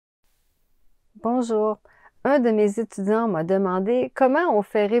Bonjour. Un de mes étudiants m'a demandé comment on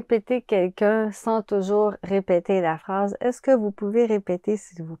fait répéter quelqu'un sans toujours répéter la phrase. Est-ce que vous pouvez répéter,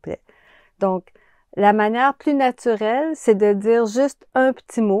 s'il vous plaît? Donc, la manière plus naturelle, c'est de dire juste un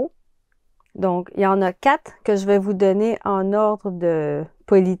petit mot. Donc, il y en a 4 que je vais vous donner en ordre de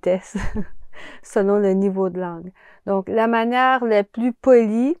politesse, selon le niveau de langue. Donc, la manière la plus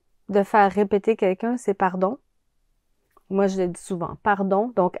polie de faire répéter quelqu'un, c'est pardon. Moi, je le dis souvent,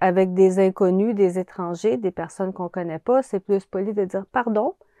 pardon. Donc, avec des inconnus, des étrangers, des personnes qu'on ne connaît pas, c'est plus poli de dire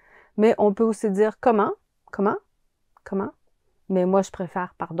pardon. Mais on peut aussi dire comment, comment. Mais moi, je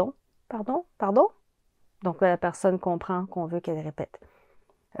préfère pardon, pardon. Donc, la personne comprend qu'on veut qu'elle répète.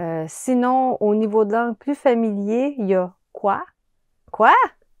 Sinon, au niveau de langue plus familier, il y a quoi? Quoi?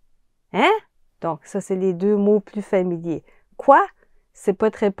 Hein? Donc, ça, c'est les 2 mots plus familiers. Quoi? C'est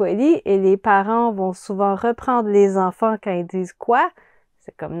pas très poli et les parents vont souvent reprendre les enfants quand ils disent quoi?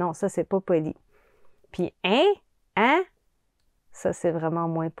 C'est comme non, ça, c'est pas poli. Puis hein? Hein? Ça, c'est vraiment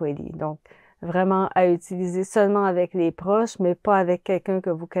moins poli. Donc, vraiment à utiliser seulement avec les proches, mais pas avec quelqu'un que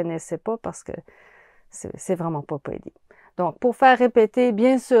vous connaissez pas parce que c'est vraiment pas poli. Donc, pour faire répéter,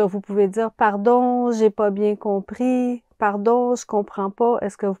 bien sûr, vous pouvez dire « Pardon, j'ai pas bien compris. Pardon, je comprends pas.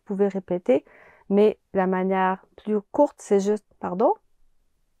 Est-ce que vous pouvez répéter? » Mais la manière plus courte, c'est juste « Pardon?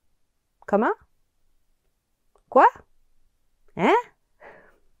 Comment? Quoi? Hein? »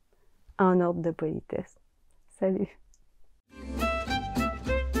 En ordre de politesse. Salut!